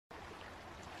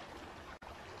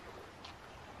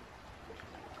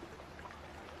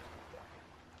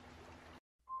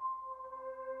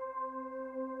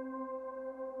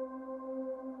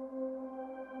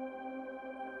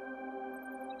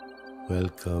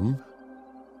Welcome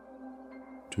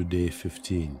to day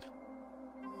 15.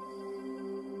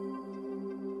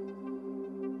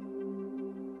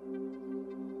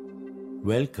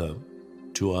 Welcome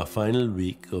to our final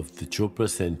week of the Chopra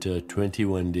Center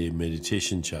 21-day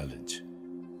meditation challenge.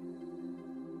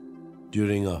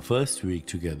 During our first week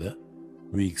together,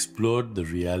 we explored the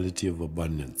reality of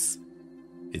abundance,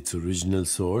 its original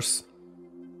source,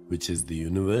 which is the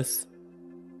universe,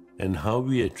 and how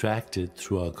we attract it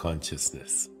through our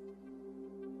consciousness.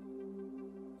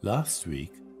 Last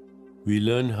week, we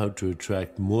learned how to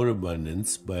attract more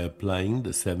abundance by applying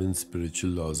the 7 spiritual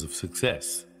laws of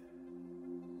success.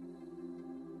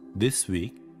 This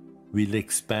week, we'll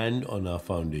expand on our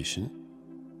foundation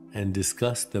and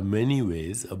discuss the many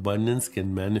ways abundance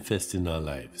can manifest in our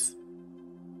lives,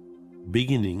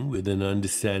 beginning with an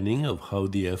understanding of how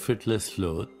the effortless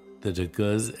flow that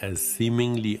occurs as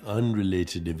seemingly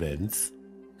unrelated events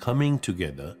coming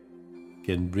together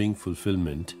can bring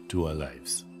fulfillment to our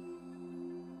lives.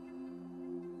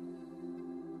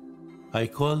 I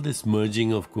call this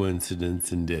merging of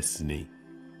coincidence and destiny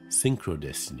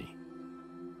Synchrodestiny,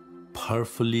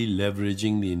 powerfully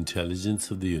leveraging the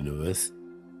intelligence of the universe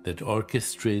that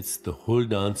orchestrates the whole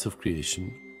dance of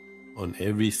creation on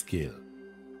every scale,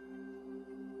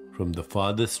 from the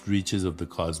farthest reaches of the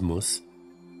cosmos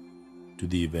to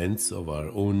the events of our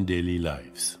own daily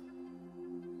lives.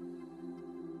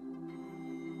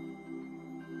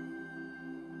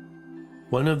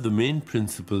 One of the main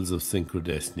principles of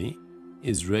Synchrodestiny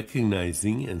is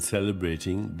recognizing and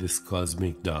celebrating this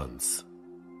cosmic dance,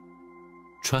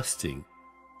 trusting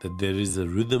that there is a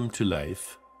rhythm to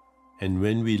life, and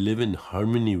when we live in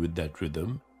harmony with that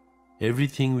rhythm,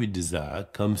 everything we desire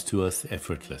comes to us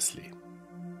effortlessly.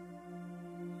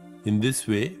 In this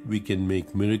way, we can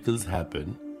make miracles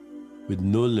happen with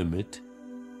no limit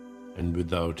and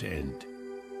without end.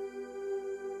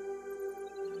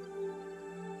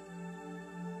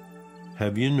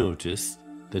 Have you noticed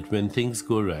that when things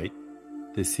go right,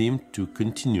 they seem to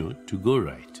continue to go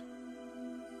right?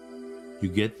 You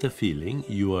get the feeling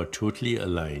you are totally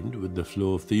aligned with the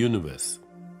flow of the universe.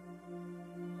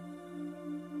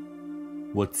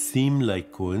 What seem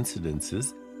like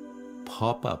coincidences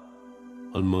pop up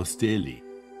almost daily,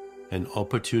 and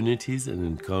opportunities and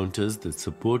encounters that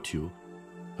support you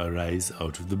arise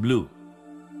out of the blue.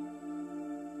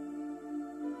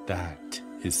 That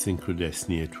is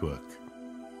Synchrodestiny at work,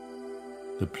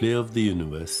 the play of the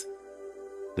universe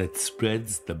that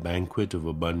spreads the banquet of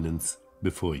abundance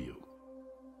before you.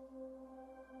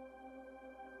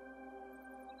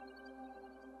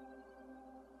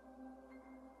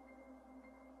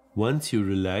 Once you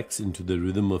relax into the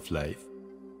rhythm of life,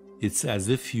 it's as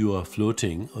if you are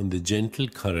floating on the gentle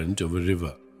current of a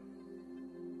river,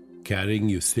 carrying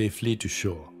you safely to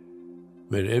shore,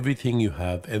 where everything you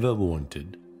have ever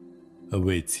wanted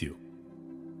awaits you.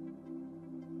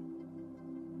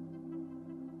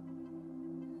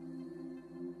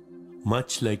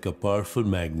 Much like a powerful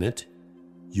magnet,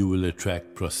 you will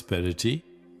attract prosperity,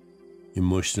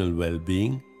 emotional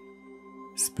well-being,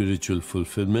 spiritual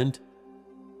fulfillment,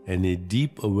 and a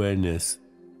deep awareness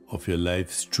of your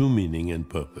life's true meaning and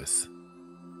purpose.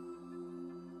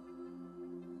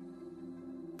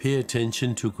 Pay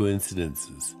attention to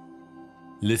coincidences,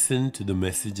 listen to the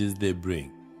messages they bring,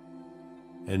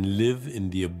 and live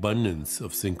in the abundance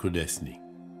of Synchrodestiny.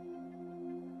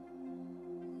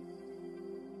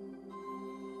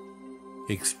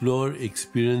 Explore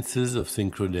experiences of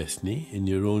Synchrodestiny in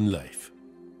your own life.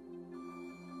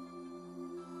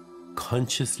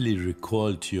 Consciously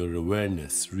recall to your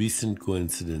awareness recent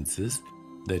coincidences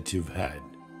that you've had.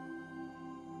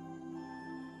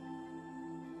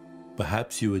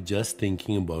 Perhaps you were just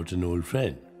thinking about an old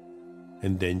friend,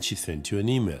 and then she sent you an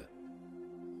email.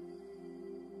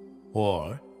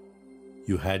 Or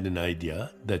you had an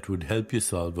idea that would help you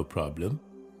solve a problem,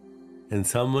 and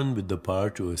someone with the power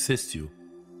to assist you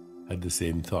had the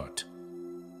same thought.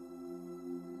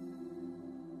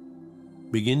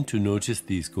 Begin to notice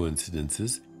these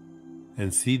coincidences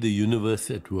and see the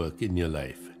universe at work in your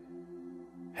life,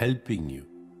 helping you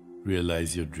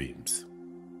realize your dreams.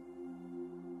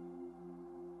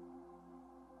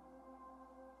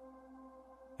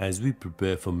 As we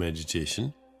prepare for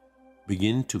meditation,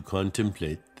 begin to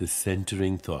contemplate the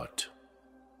centering thought.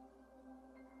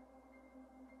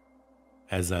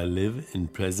 As I live in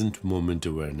present moment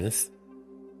awareness,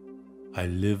 I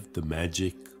live the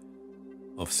magic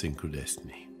of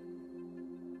Synchrodestiny.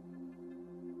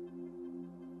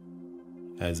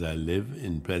 As I live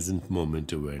in present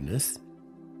moment awareness,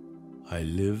 I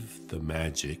live the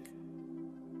magic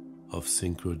of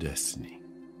Synchrodestiny.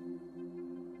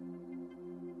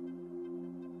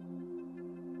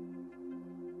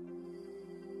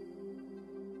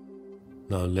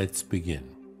 Now let's begin.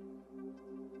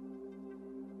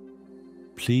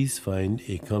 Please find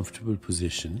a comfortable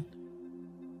position,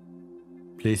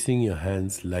 placing your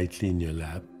hands lightly in your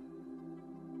lap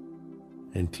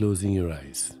and closing your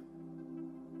eyes.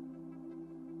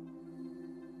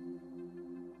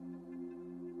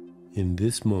 In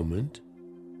this moment,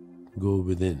 go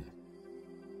within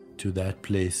to that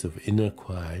place of inner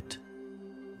quiet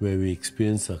where we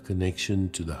experience our connection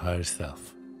to the higher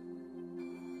self.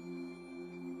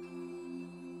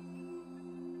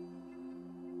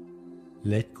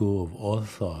 Let go of all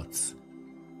thoughts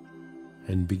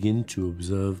and begin to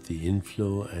observe the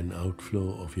inflow and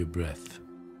outflow of your breath.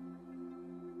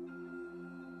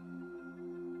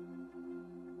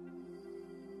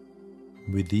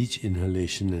 With each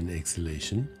inhalation and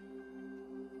exhalation,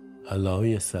 allow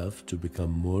yourself to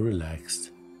become more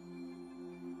relaxed,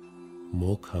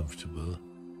 more comfortable,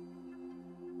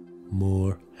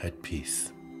 more at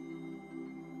peace.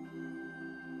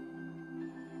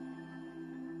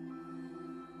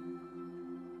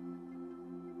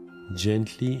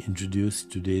 Gently introduce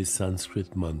today's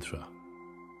Sanskrit mantra,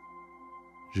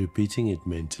 repeating it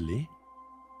mentally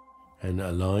and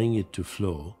allowing it to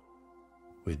flow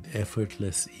with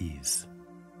effortless ease.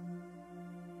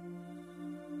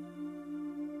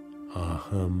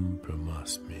 Aham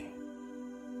Bramasmi.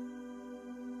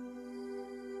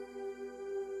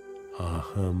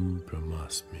 Aham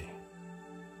Bramasmi.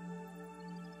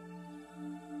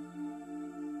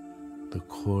 The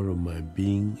core of my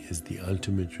being is the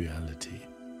ultimate reality.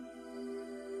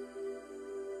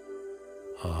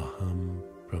 Aham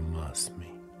Bramasmi.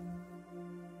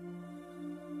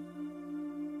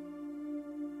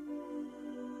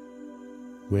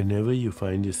 Whenever you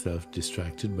find yourself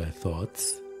distracted by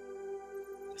thoughts,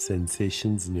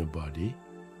 sensations in your body,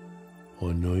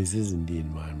 or noises in the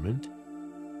environment,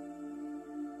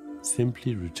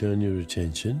 simply return your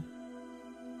attention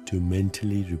to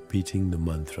mentally repeating the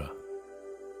mantra,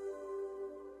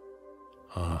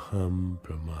 Aham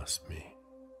Bramasmi.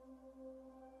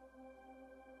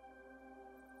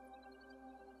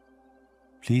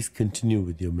 Please continue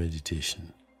with your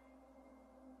meditation.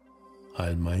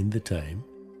 I'll mind the time,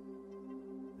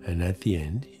 and at the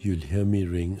end you'll hear me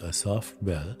ring a soft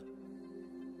bell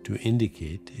to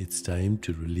indicate it's time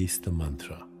to release the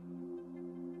mantra.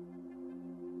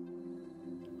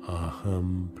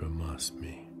 Aham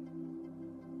Bramasmi.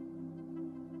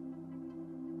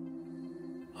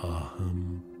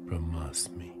 Aham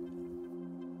Bramasmi.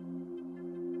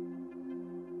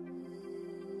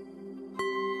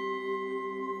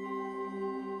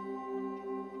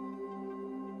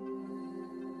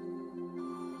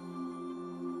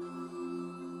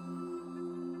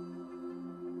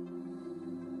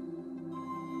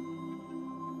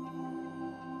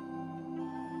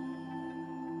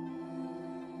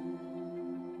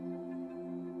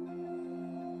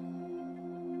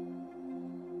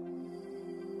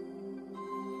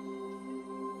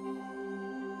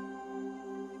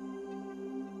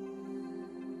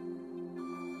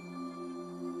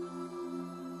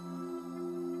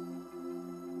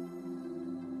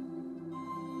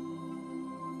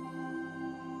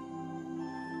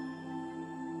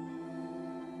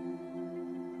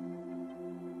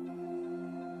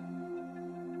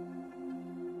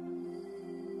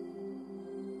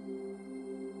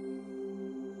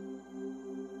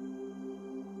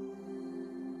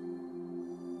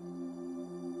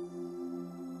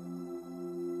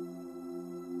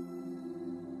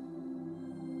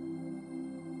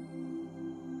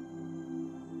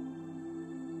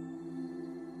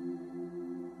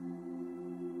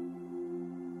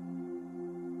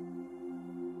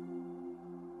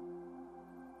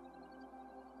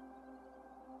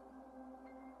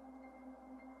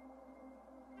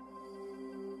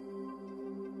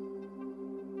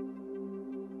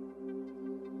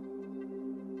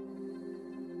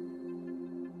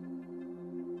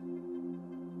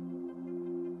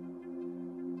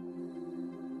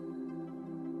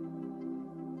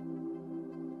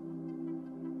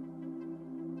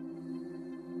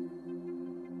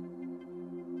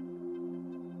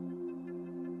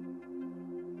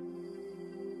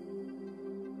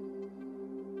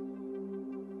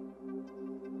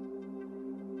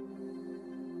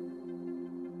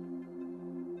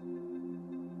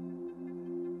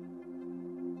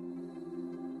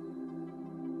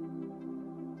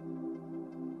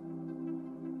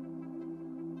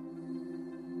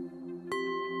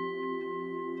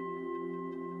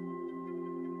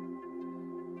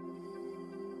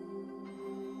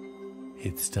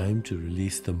 It's time to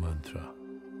release the mantra.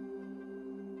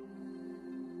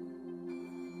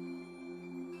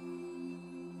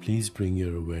 Please bring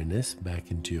your awareness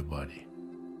back into your body.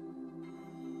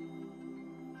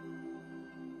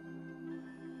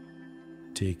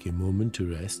 take a moment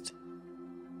to rest,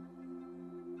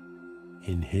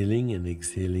 inhaling and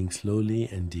exhaling slowly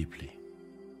and deeply.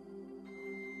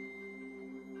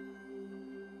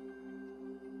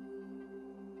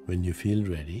 When you feel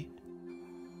ready,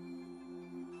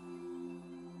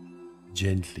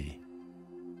 gently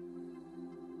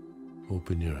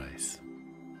open your eyes.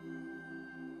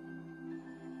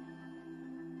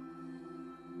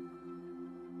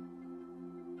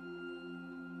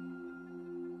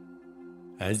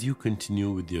 As you continue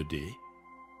with your day,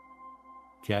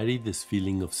 carry this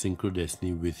feeling of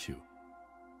synchrodestiny with you,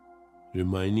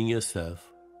 reminding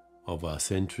yourself of our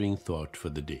centering thought for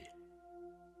the day.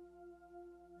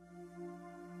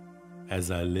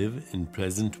 As I live in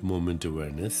present moment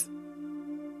awareness,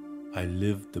 I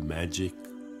live the magic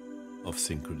of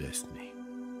synchrodestiny.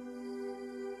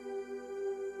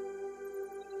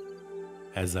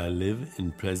 As I live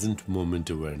in present moment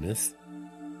awareness,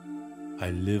 I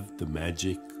live the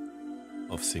magic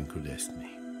of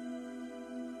synchrodestiny.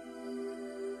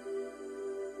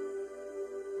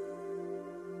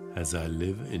 As I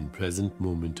live in present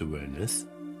moment awareness,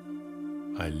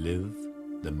 I live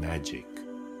the magic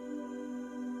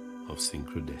of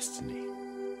synchrodestiny.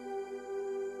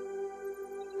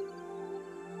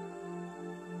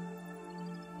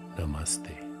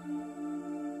 Namaste.